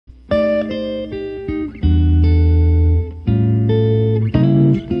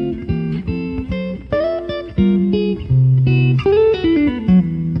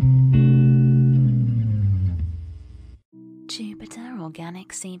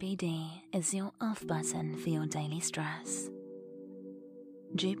CBD is your off button for your daily stress.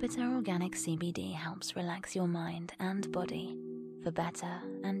 Jupiter Organic CBD helps relax your mind and body for better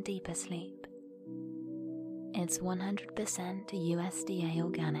and deeper sleep. It's 100% USDA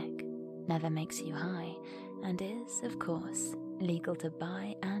organic, never makes you high, and is, of course, legal to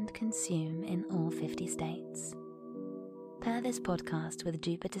buy and consume in all 50 states. Pair this podcast with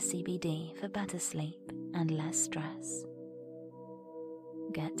Jupiter CBD for better sleep and less stress.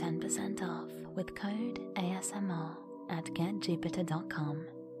 Get 10% off with code ASMR at getjupiter.com.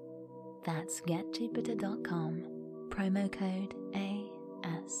 That's getjupiter.com, promo code ASMR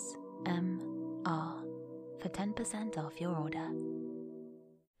for 10% off your order.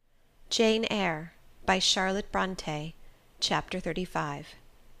 Jane Eyre by Charlotte Brontë, Chapter 35.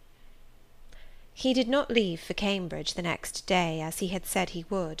 He did not leave for Cambridge the next day, as he had said he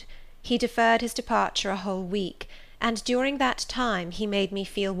would. He deferred his departure a whole week, and during that time he made me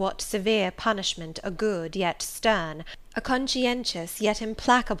feel what severe punishment a good yet stern, a conscientious yet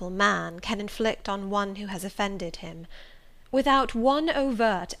implacable man can inflict on one who has offended him. Without one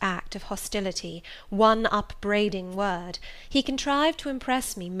overt act of hostility, one upbraiding word, he contrived to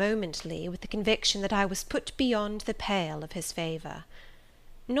impress me momently with the conviction that I was put beyond the pale of his favour.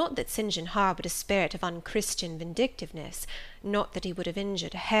 Not that St. John harboured a spirit of unchristian vindictiveness, not that he would have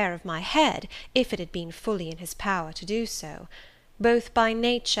injured a hair of my head, if it had been fully in his power to do so. Both by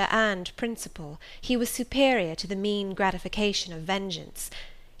nature and principle, he was superior to the mean gratification of vengeance.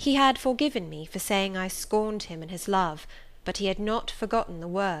 He had forgiven me for saying I scorned him in his love, but he had not forgotten the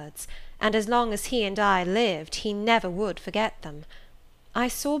words, and as long as he and I lived, he never would forget them. I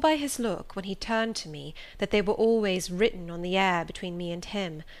saw by his look, when he turned to me, that they were always written on the air between me and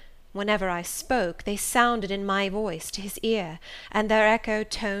him. Whenever I spoke, they sounded in my voice to his ear, and their echo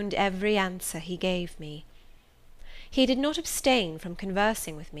toned every answer he gave me. He did not abstain from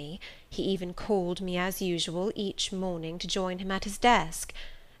conversing with me. He even called me as usual each morning to join him at his desk,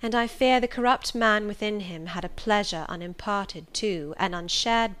 and I fear the corrupt man within him had a pleasure unimparted to, and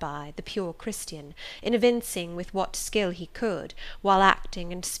unshared by, the pure Christian, in evincing with what skill he could, while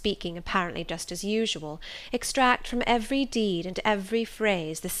acting and speaking apparently just as usual, extract from every deed and every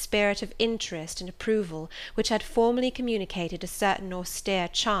phrase the spirit of interest and approval which had formerly communicated a certain austere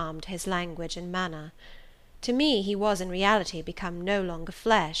charm to his language and manner. To me he was in reality become no longer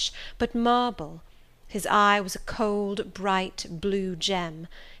flesh, but marble. His eye was a cold, bright, blue gem,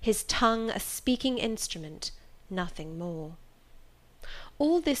 his tongue a speaking instrument, nothing more.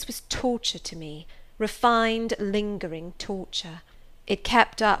 All this was torture to me, refined, lingering torture. It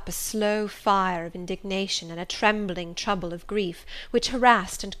kept up a slow fire of indignation and a trembling trouble of grief, which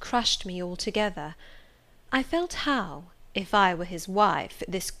harassed and crushed me altogether. I felt how, if I were his wife,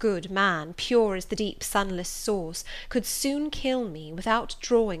 this good man, pure as the deep sunless source, could soon kill me, without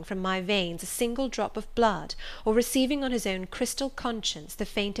drawing from my veins a single drop of blood, or receiving on his own crystal conscience the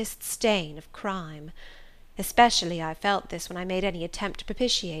faintest stain of crime. Especially I felt this when I made any attempt to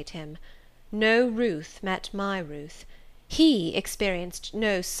propitiate him. No Ruth met my Ruth. He experienced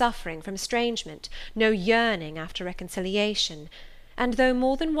no suffering from estrangement, no yearning after reconciliation, and though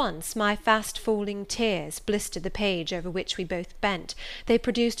more than once my fast-falling tears blistered the page over which we both bent, they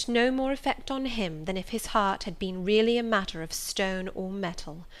produced no more effect on him than if his heart had been really a matter of stone or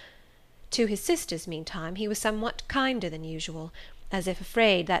metal. To his sisters, meantime, he was somewhat kinder than usual, as if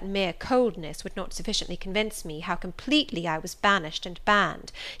afraid that mere coldness would not sufficiently convince me how completely I was banished and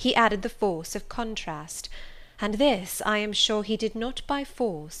banned. He added the force of contrast, and this I am sure he did not by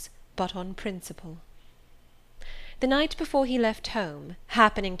force, but on principle. The night before he left home,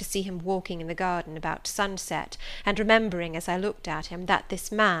 happening to see him walking in the garden about sunset, and remembering as I looked at him that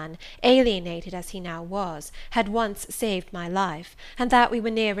this man, alienated as he now was, had once saved my life, and that we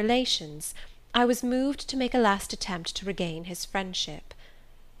were near relations, I was moved to make a last attempt to regain his friendship.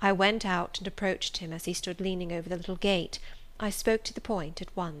 I went out and approached him as he stood leaning over the little gate. I spoke to the point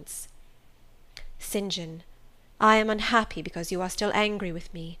at once. "St. John, I am unhappy because you are still angry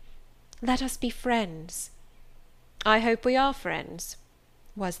with me. Let us be friends." "I hope we are friends,"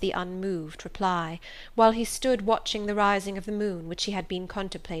 was the unmoved reply, while he stood watching the rising of the moon, which he had been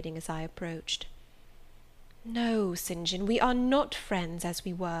contemplating as I approached. "No, St. John, we are not friends as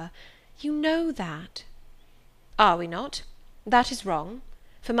we were. You know that." "Are we not? That is wrong.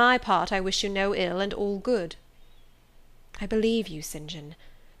 For my part, I wish you no ill and all good." "I believe you, St. John,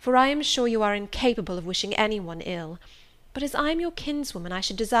 for I am sure you are incapable of wishing any one ill. But as I am your kinswoman, I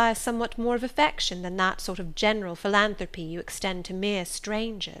should desire somewhat more of affection than that sort of general philanthropy you extend to mere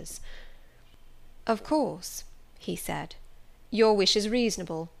strangers." "Of course," he said, "your wish is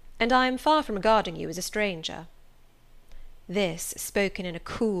reasonable, and I am far from regarding you as a stranger." This, spoken in a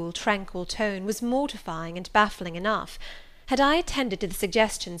cool, tranquil tone, was mortifying and baffling enough. Had I attended to the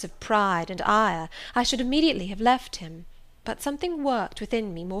suggestions of pride and ire, I should immediately have left him; but something worked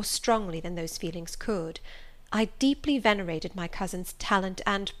within me more strongly than those feelings could. I deeply venerated my cousin's talent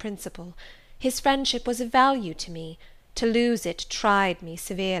and principle. His friendship was of value to me; to lose it tried me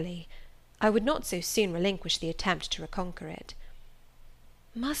severely. I would not so soon relinquish the attempt to reconquer it.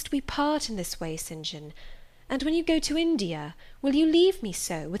 "Must we part in this way, St. John? And when you go to India, will you leave me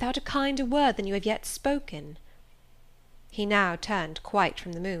so, without a kinder word than you have yet spoken?" He now turned quite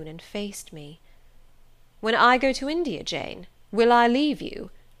from the moon, and faced me. "When I go to India, Jane, will I leave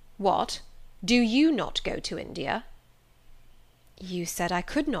you? What? Do you not go to India?" "You said I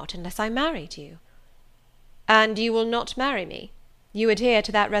could not unless I married you." "And you will not marry me? You adhere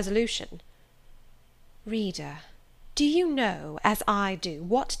to that resolution?" Reader, do you know, as I do,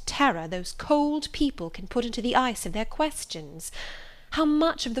 what terror those cold people can put into the ice of their questions? How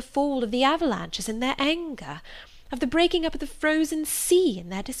much of the fall of the avalanche is in their anger, of the breaking up of the frozen sea in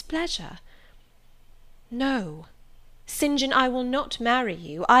their displeasure? No, St. John, I will not marry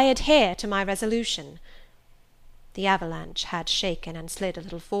you. I adhere to my resolution." The avalanche had shaken and slid a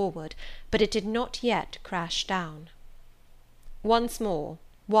little forward, but it did not yet crash down. "Once more,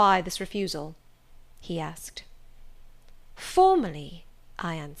 why this refusal?" he asked. "Formerly,"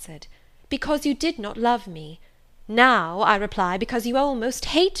 I answered, "because you did not love me. Now, I reply, because you almost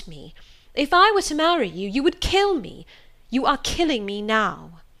hate me. If I were to marry you, you would kill me. You are killing me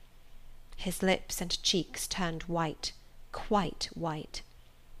now." His lips and cheeks turned white, quite white.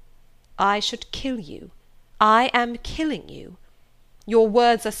 "I should kill you? I am killing you? Your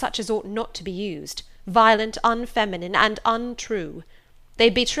words are such as ought not to be used, violent, unfeminine, and untrue.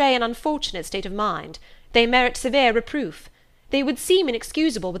 They betray an unfortunate state of mind. They merit severe reproof. They would seem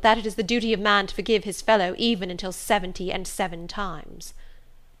inexcusable, but that it is the duty of man to forgive his fellow even until 77 times.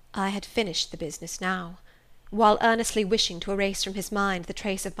 I had finished the business now. While earnestly wishing to erase from his mind the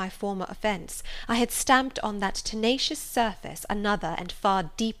trace of my former offence, I had stamped on that tenacious surface another and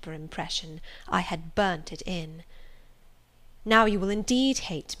far deeper impression. I had burnt it in. "Now you will indeed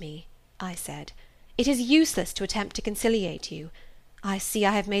hate me," I said. "It is useless to attempt to conciliate you. I see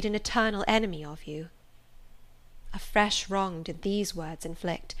I have made an eternal enemy of you." A fresh wrong did these words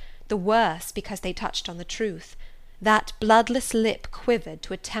inflict, the worse because they touched on the truth. That bloodless lip quivered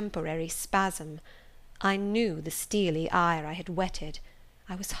to a temporary spasm. I knew the steely ire I had whetted.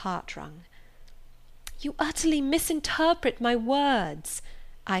 I was heart-wrung. "You utterly misinterpret my words,"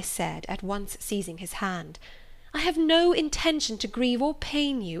 I said, at once seizing his hand. "I have no intention to grieve or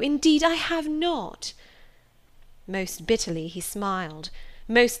pain you. Indeed, I have not." Most bitterly he smiled.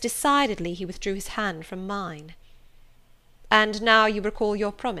 Most decidedly he withdrew his hand from mine. "And now you recall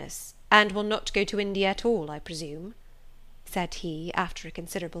your promise, and will not go to India at all, I presume?" said he, after a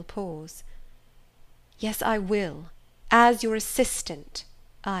considerable pause. "Yes, I will, as your assistant,"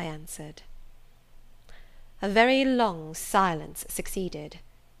 I answered. A very long silence succeeded.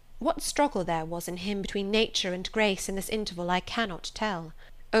 What struggle there was in him between nature and grace in this interval I cannot tell.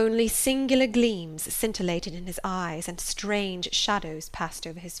 Only singular gleams scintillated in his eyes, and strange shadows passed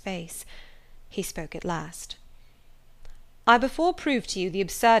over his face. He spoke at last. "I before proved to you the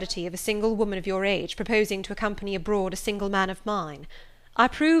absurdity of a single woman of your age proposing to accompany abroad a single man of mine. I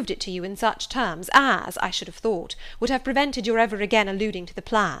proved it to you in such terms as, I should have thought, would have prevented your ever again alluding to the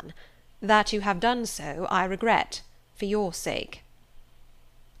plan. That you have done so, I regret, for your sake."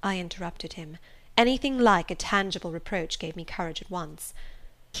 I interrupted him. Anything like a tangible reproach gave me courage at once.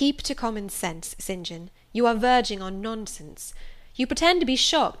 "Keep to common sense, St. John. You are verging on nonsense. You pretend to be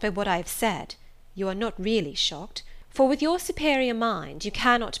shocked by what I have said. You are not really shocked, for with your superior mind you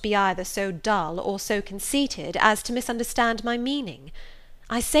cannot be either so dull or so conceited as to misunderstand my meaning.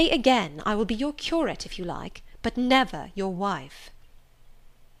 I say again, I will be your curate if you like, but never your wife."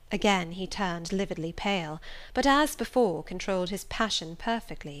 Again he turned lividly pale, but as before controlled his passion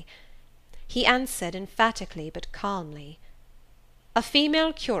perfectly. He answered emphatically but calmly, "A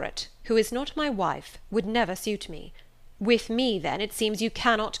female curate, who is not my wife, would never suit me. With me, then, it seems you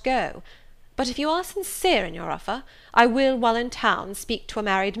cannot go. But if you are sincere in your offer, I will, while in town, speak to a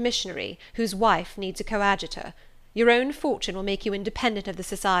married missionary, whose wife needs a coadjutor. Your own fortune will make you independent of the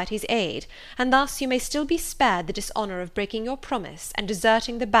Society's aid, and thus you may still be spared the dishonour of breaking your promise and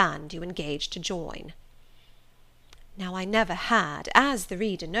deserting the band you engaged to join." Now I never had, as the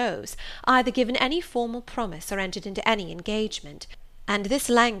reader knows, either given any formal promise or entered into any engagement, and this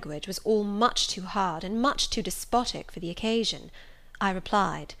language was all much too hard and much too despotic for the occasion. I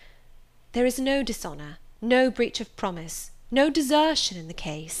replied, "There is no dishonour, no breach of promise, no desertion in the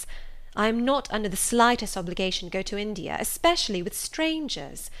case. I am not under the slightest obligation to go to India, especially with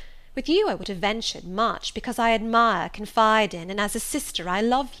strangers. With you I would have ventured much, because I admire, confide in, and as a sister I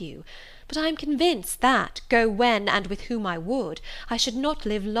love you. But I am convinced that, go when and with whom I would, I should not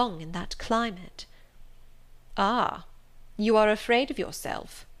live long in that climate." "Ah, you are afraid of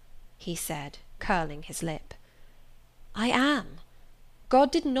yourself," he said, curling his lip. "I am.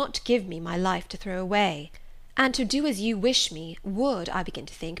 God did not give me my life to throw away, and to do as you wish me would, I begin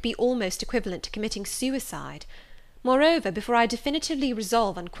to think, be almost equivalent to committing suicide. Moreover, before I definitively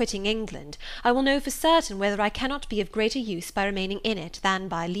resolve on quitting England, I will know for certain whether I cannot be of greater use by remaining in it than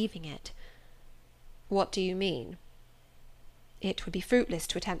by leaving it." "What do you mean?" "It would be fruitless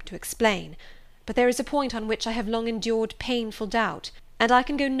to attempt to explain, but there is a point on which I have long endured painful doubt, and I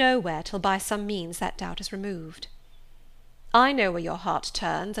can go nowhere till by some means that doubt is removed." "I know where your heart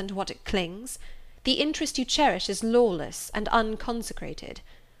turns, and to what it clings. The interest you cherish is lawless and unconsecrated.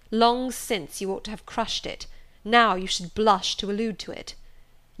 Long since you ought to have crushed it. Now you should blush to allude to it.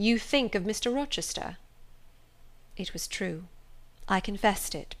 You think of Mr. Rochester?" It was true. I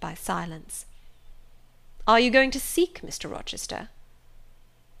confessed it by silence. "Are you going to seek Mr. Rochester?"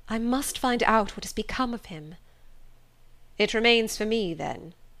 "I must find out what has become of him." "It remains for me,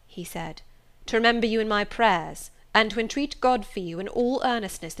 then," he said, "to remember you in my prayers, and to entreat God for you in all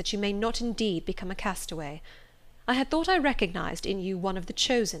earnestness that you may not indeed become a castaway. I had thought I recognized in you one of the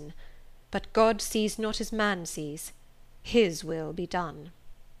chosen, but God sees not as man sees. His will be done."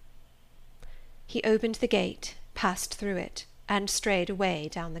 He opened the gate, passed through it, and strayed away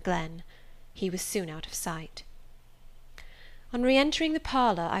down the glen. He was soon out of sight. On re-entering the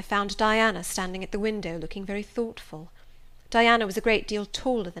parlour, I found Diana standing at the window, looking very thoughtful. Diana was a great deal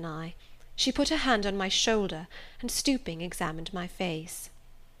taller than I. She put her hand on my shoulder, and stooping, examined my face.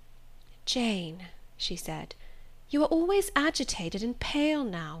 "Jane," she said, "you are always agitated and pale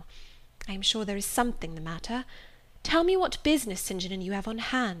now. I am sure there is something the matter. Tell me what business St. John and you have on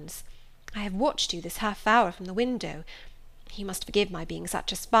hands. I have watched you this half hour from the window. You must forgive my being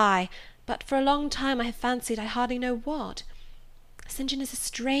such a spy, but for a long time I have fancied I hardly know what. St. John is a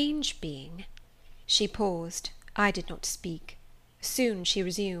strange being." She paused. I did not speak. Soon she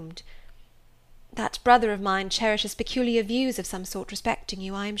resumed. "That brother of mine cherishes peculiar views of some sort respecting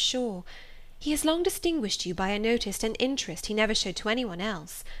you, I am sure. He has long distinguished you by a notice and interest he never showed to any one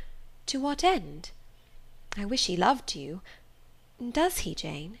else. To what end? I wish he loved you. Does he,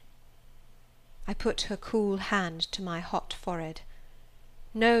 Jane?" I put her cool hand to my hot forehead.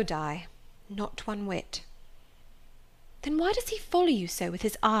 "No, Di, not one whit." "Then why does he follow you so with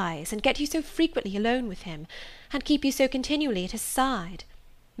his eyes, and get you so frequently alone with him, and keep you so continually at his side?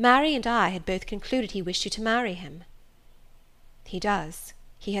 Mary and I had both concluded he wished you to marry him." "He does.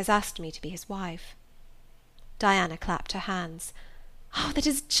 He has asked me to be his wife." Diana clapped her hands. "Oh, that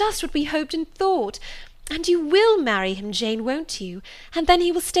is just what we hoped and thought! And you will marry him, Jane, won't you? And then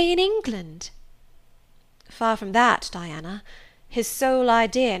he will stay in England." "Far from that, Diana. His sole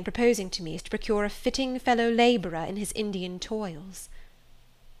idea in proposing to me is to procure a fitting fellow labourer in his Indian toils."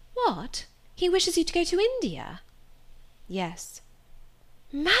 "What? He wishes you to go to India?" "Yes."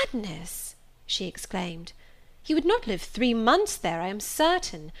 "Madness!" she exclaimed. "You would not live 3 months there, I am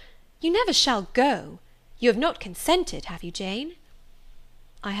certain. You never shall go. You have not consented, have you, Jane?"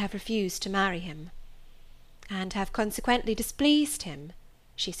 "I have refused to marry him." "And have consequently displeased him?"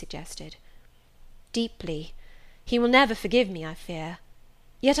 she suggested. "Deeply. He will never forgive me, I fear.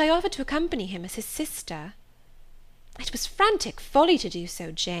 Yet I offered to accompany him as his sister." "It was frantic folly to do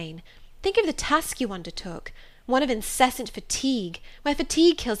so, Jane. Think of the task you undertook, one of incessant fatigue, where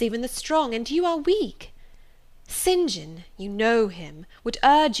fatigue kills even the strong, and you are weak. St. John, you know him, would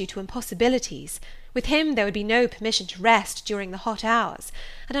urge you to impossibilities. With him there would be no permission to rest during the hot hours,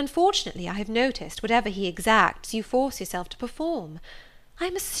 and unfortunately I have noticed, whatever he exacts, you force yourself to perform. I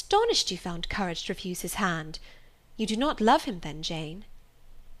am astonished you found courage to refuse his hand. You do not love him, then, Jane?"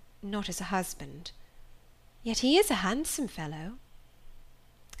 "Not as a husband." "Yet he is a handsome fellow."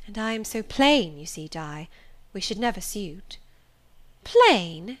 "And I am so plain, you see, Di. We should never suit."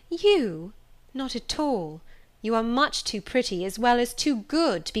 "Plain? You? Not at all. You are much too pretty, as well as too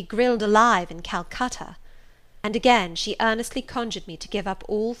good, to be grilled alive in Calcutta." And again she earnestly conjured me to give up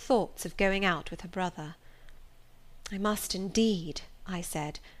all thoughts of going out with her brother. "I must indeed," I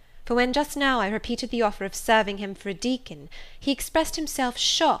said, for when just now I repeated the offer of serving him for a deacon, he expressed himself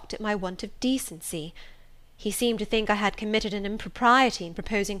shocked at my want of decency. He seemed to think I had committed an impropriety in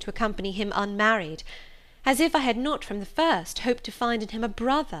proposing to accompany him unmarried, as if I had not from the first hoped to find in him a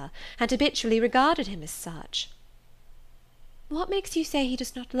brother, and habitually regarded him as such. "What makes you say he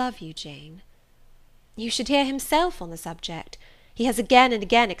does not love you, Jane?" "You should hear himself on the subject. He has again and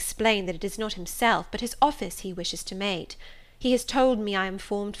again explained that it is not himself, but his office he wishes to mate. He has told me I am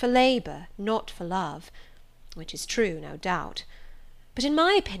formed for labour, not for love, which is true, no doubt. But in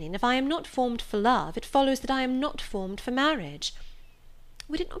my opinion, if I am not formed for love, it follows that I am not formed for marriage.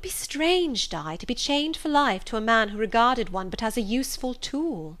 Would it not be strange, Di, to be chained for life to a man who regarded one but as a useful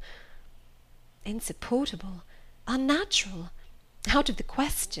tool? Insupportable, unnatural, out of the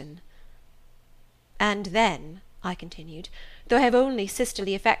question. And then, I continued, though I have only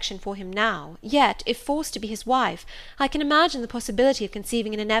sisterly affection for him now, yet, if forced to be his wife, I can imagine the possibility of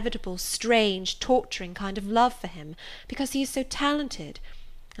conceiving an inevitable, strange, torturing kind of love for him, because he is so talented,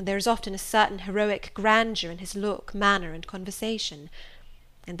 and there is often a certain heroic grandeur in his look, manner, and conversation.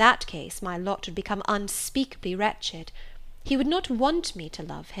 In that case my lot would become unspeakably wretched. He would not want me to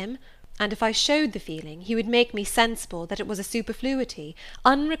love him, and if I showed the feeling, he would make me sensible that it was a superfluity,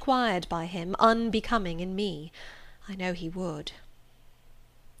 unrequired by him, unbecoming in me. I know he would.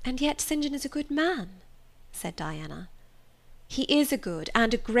 And yet St. John is a good man, said Diana. He is a good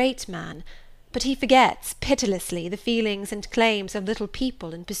and a great man, but he forgets, pitilessly, the feelings and claims of little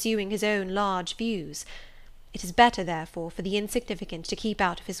people in pursuing his own large views. It is better, therefore, for the insignificant to keep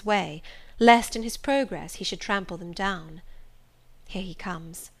out of his way, lest in his progress he should trample them down. Here he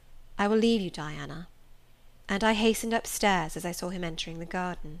comes. I will leave you, Diana. And I hastened upstairs as I saw him entering the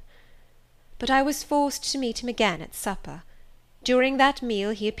garden. But I was forced to meet him again at supper. During that meal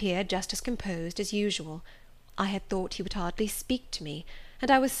he appeared just as composed as usual. I had thought he would hardly speak to me,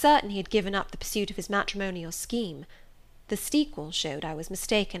 and I was certain he had given up the pursuit of his matrimonial scheme. The sequel showed I was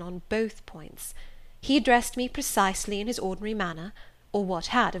mistaken on both points. He addressed me precisely in his ordinary manner, or what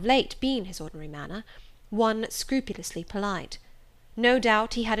had of late been his ordinary manner, one scrupulously polite. No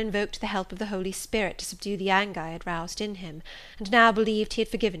doubt he had invoked the help of the Holy Spirit to subdue the anger I had roused in him, and now believed he had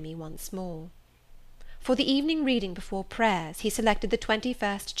forgiven me once more. For the evening reading before prayers, he selected the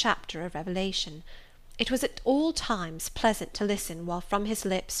 21st chapter of Revelation. It was at all times pleasant to listen while from his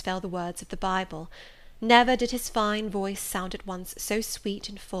lips fell the words of the Bible. Never did his fine voice sound at once so sweet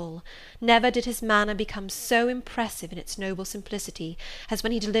and full, never did his manner become so impressive in its noble simplicity, as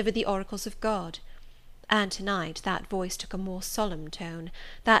when he delivered the oracles of God. And to-night that voice took a more solemn tone,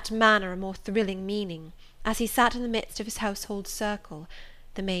 that manner a more thrilling meaning, as he sat in the midst of his household circle,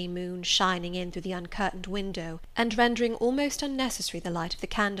 the May moon shining in through the uncurtained window, and rendering almost unnecessary the light of the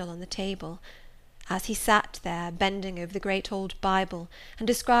candle on the table. As he sat there, bending over the great old Bible, and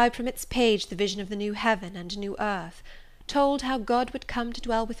described from its page the vision of the new heaven and new earth, told how God would come to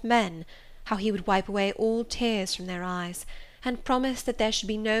dwell with men, how he would wipe away all tears from their eyes, and promised that there should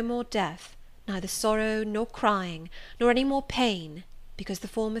be no more death, neither sorrow nor crying, nor any more pain, because the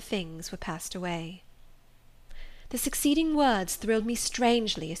former things were passed away. The succeeding words thrilled me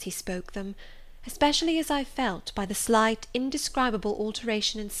strangely as he spoke them, especially as I felt, by the slight, indescribable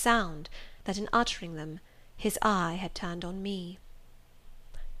alteration in sound, that in uttering them his eye had turned on me.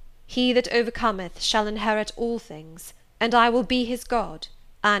 He that overcometh shall inherit all things, and I will be his God,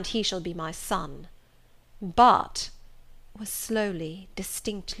 and he shall be my son. But, was slowly,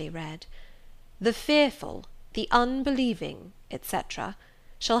 distinctly read, the fearful, the unbelieving, etc.,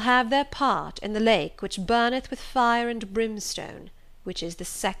 shall have their part in the lake which burneth with fire and brimstone, which is the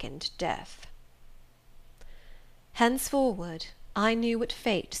second death. Henceforward I knew what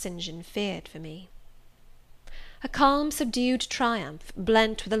fate St. John feared for me. A calm subdued triumph,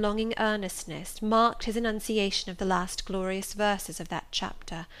 blent with a longing earnestness, marked his enunciation of the last glorious verses of that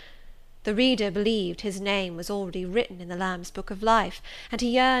chapter. The reader believed his name was already written in the Lamb's book of life, and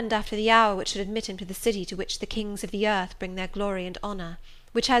he yearned after the hour which should admit him to the city to which the kings of the earth bring their glory and honour,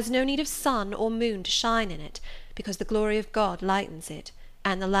 which has no need of sun or moon to shine in it, because the glory of God lightens it,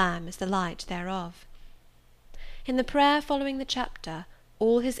 and the Lamb is the light thereof. In the prayer following the chapter,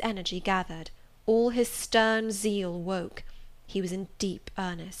 all his energy gathered, all his stern zeal woke. He was in deep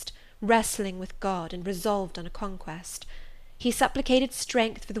earnest, wrestling with God, and resolved on a conquest. He supplicated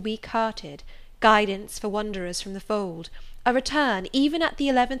strength for the weak-hearted, guidance for wanderers from the fold, a return, even at the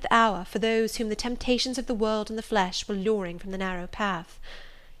 11th hour, for those whom the temptations of the world and the flesh were luring from the narrow path.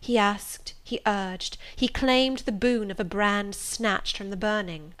 He asked, he urged, he claimed the boon of a brand snatched from the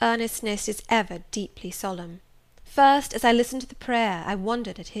burning. Earnestness is ever deeply solemn. First, as I listened to the prayer, I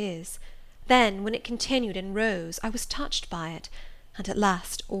wondered at his. Then, when it continued and rose, I was touched by it, and at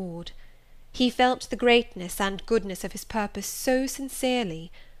last awed. He felt the greatness and goodness of his purpose so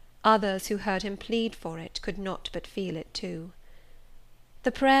sincerely, others who heard him plead for it could not but feel it too.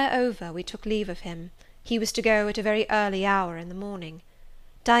 The prayer over, we took leave of him. He was to go at a very early hour in the morning.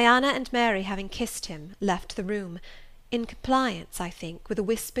 Diana and Mary, having kissed him, left the room, in compliance, I think, with a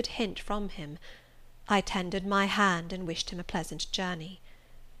whispered hint from him. I tendered my hand, and wished him a pleasant journey.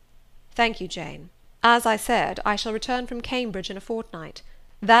 "Thank you, Jane. As I said, I shall return from Cambridge in a fortnight.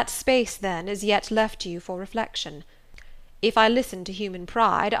 That space, then, is yet left to you for reflection. If I listened to human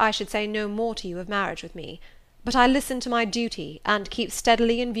pride, I should say no more to you of marriage with me. But I listen to my duty, and keep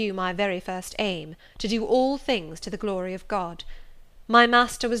steadily in view my very first aim, to do all things to the glory of God. My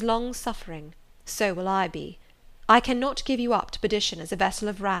Master was long-suffering, so will I be. I cannot give you up to perdition as a vessel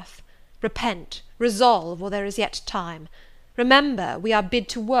of wrath. Repent, resolve, while there is yet time. Remember, we are bid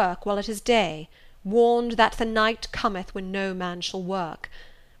to work while it is day, warned that the night cometh when no man shall work.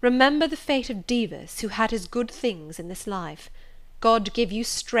 Remember the fate of Dives, who had his good things in this life. God give you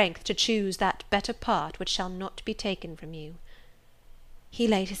strength to choose that better part which shall not be taken from you." He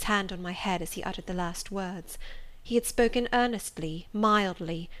laid his hand on my head as he uttered the last words. He had spoken earnestly,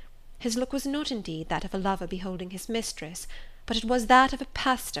 mildly. His look was not indeed that of a lover beholding his mistress, but it was that of a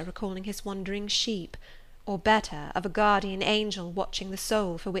pastor recalling his wandering sheep, or better, of a guardian angel watching the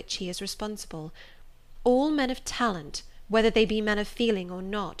soul for which he is responsible. All men of talent, whether they be men of feeling or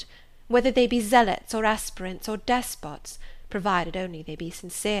not, whether they be zealots or aspirants or despots, provided only they be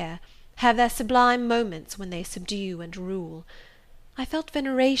sincere, have their sublime moments when they subdue and rule. I felt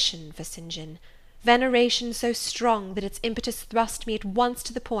veneration for St. John, veneration so strong that its impetus thrust me at once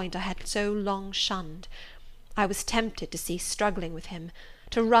to the point I had so long shunned. I was tempted to cease struggling with him,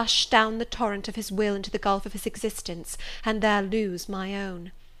 to rush down the torrent of his will into the gulf of his existence, and there lose my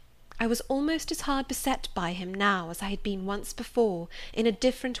own. I was almost as hard beset by him now as I had been once before, in a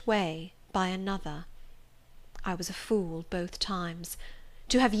different way, by another. I was a fool both times.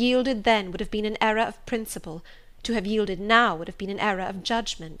 To have yielded then would have been an error of principle; to have yielded now would have been an error of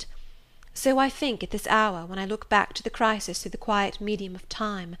judgment. So I think at this hour, when I look back to the crisis through the quiet medium of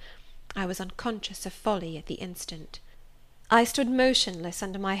time, I was unconscious of folly at the instant. I stood motionless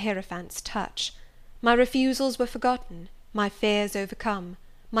under my hierophant's touch. My refusals were forgotten, my fears overcome,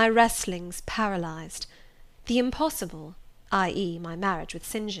 my wrestlings paralyzed. The impossible, i.e. my marriage with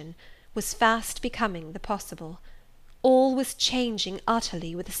St. John, was fast becoming the possible. All was changing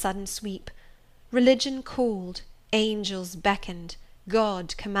utterly with a sudden sweep. Religion called, angels beckoned,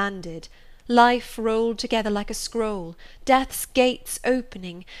 God commanded, life rolled together like a scroll, death's gates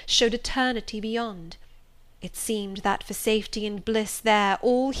opening, showed eternity beyond. It seemed that for safety and bliss there,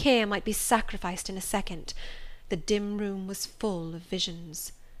 all here might be sacrificed in a second. The dim room was full of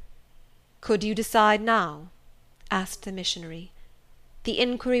visions. "Could you decide now?" asked the missionary. The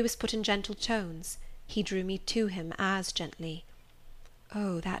inquiry was put in gentle tones. He drew me to him as gently.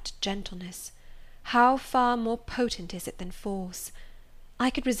 Oh, that gentleness! How far more potent is it than force! I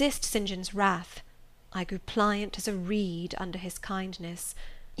could resist St. John's wrath. I grew pliant as a reed under his kindness.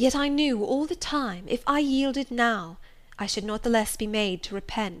 Yet I knew all the time, if I yielded now, I should not the less be made to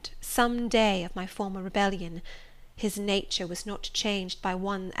repent, some day, of my former rebellion. His nature was not changed by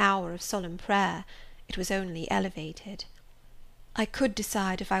 1 hour of solemn prayer; it was only elevated. "I could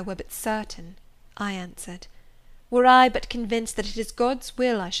decide if I were but certain," I answered. "Were I but convinced that it is God's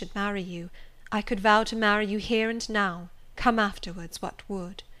will I should marry you, I could vow to marry you here and now, come afterwards what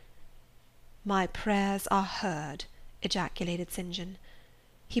would." "My prayers are heard," ejaculated St. John.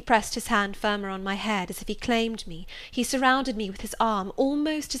 He pressed his hand firmer on my head, as if he claimed me; he surrounded me with his arm,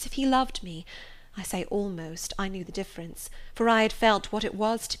 almost as if he loved me. I say almost, I knew the difference, for I had felt what it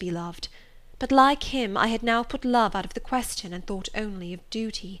was to be loved. But like him, I had now put love out of the question, and thought only of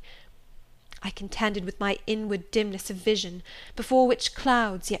duty. I contended with my inward dimness of vision, before which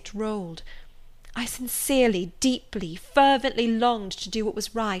clouds yet rolled. I sincerely, deeply, fervently longed to do what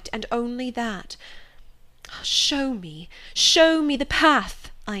was right, and only that. Show me the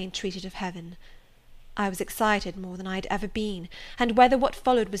path," I entreated of heaven. I was excited more than I had ever been, and whether what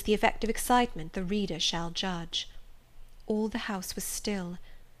followed was the effect of excitement the reader shall judge. All the house was still,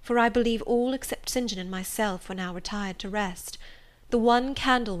 for I believe all except St. John and myself were now retired to rest. The one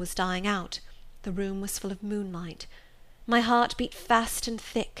candle was dying out. The room was full of moonlight. My heart beat fast and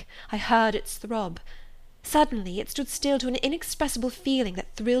thick. I heard its throb. Suddenly it stood still to an inexpressible feeling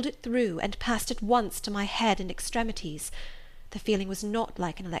that thrilled it through, and passed at once to my head and extremities. The feeling was not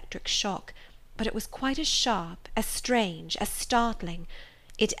like an electric shock, but it was quite as sharp, as strange, as startling.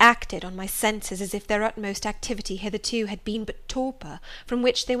 It acted on my senses as if their utmost activity hitherto had been but torpor, from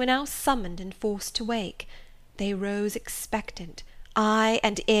which they were now summoned and forced to wake. They rose expectant. Eye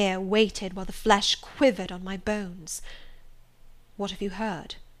and ear waited, while the flesh quivered on my bones. "What have you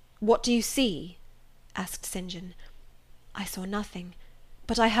heard? What do you see?" asked St. John. I saw nothing,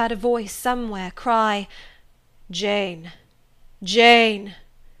 but I heard a voice somewhere cry, "Jane! Jane!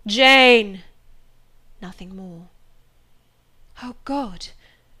 Jane!" Nothing more. "Oh, God!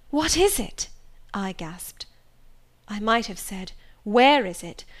 What is it?" I gasped. I might have said, "Where is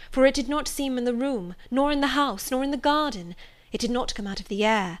it?" for it did not seem in the room, nor in the house, nor in the garden. It did not come out of the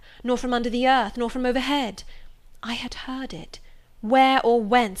air, nor from under the earth, nor from overhead. I had heard it, where or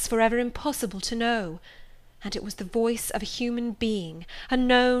whence for ever impossible to know, and it was the voice of a human being, a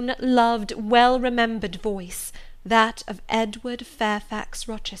known, loved, well-remembered voice, that of Edward Fairfax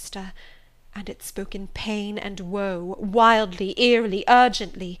Rochester, and it spoke in pain and woe, wildly, eerily,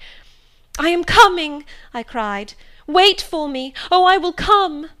 urgently. "I am coming," I cried. "Wait for me. Oh, I will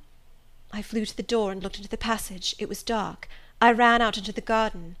come." I flew to the door and looked into the passage. It was dark. I ran out into the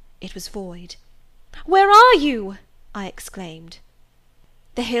garden. It was void. "Where are you?" I exclaimed.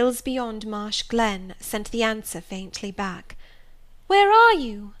 The hills beyond Marsh Glen sent the answer faintly back. "Where are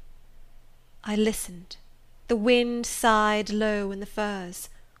you?" I listened. The wind sighed low in the firs.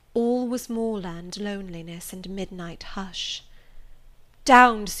 All was moorland loneliness and midnight hush.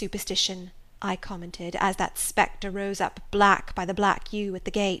 "Down, superstition!" I commented, as that spectre rose up black by the black yew at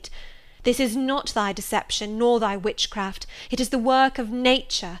the gate. "This is not thy deception, nor thy witchcraft. It is the work of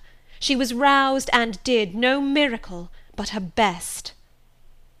nature. She was roused and did no miracle, but her best."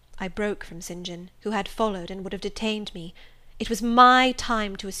 I broke from St. John, who had followed and would have detained me. It was my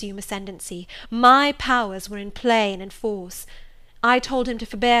time to assume ascendancy. My powers were in play and in force. I told him to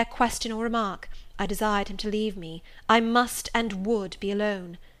forbear question or remark. I desired him to leave me. I must and would be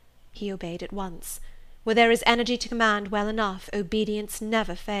alone. He obeyed at once. Where there is energy to command well enough, obedience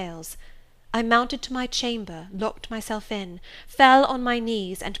never fails. I mounted to my chamber, locked myself in, fell on my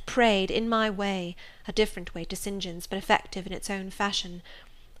knees, and prayed in my way, a different way to St. John's, but effective in its own fashion.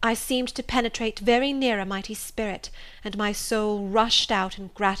 I seemed to penetrate very near a mighty spirit, and my soul rushed out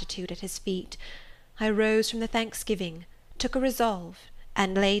in gratitude at his feet. I rose from the thanksgiving, took a resolve,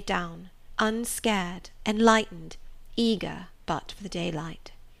 and lay down, unscared, enlightened, eager but for the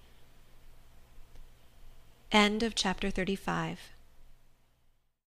daylight. End of Chapter 35.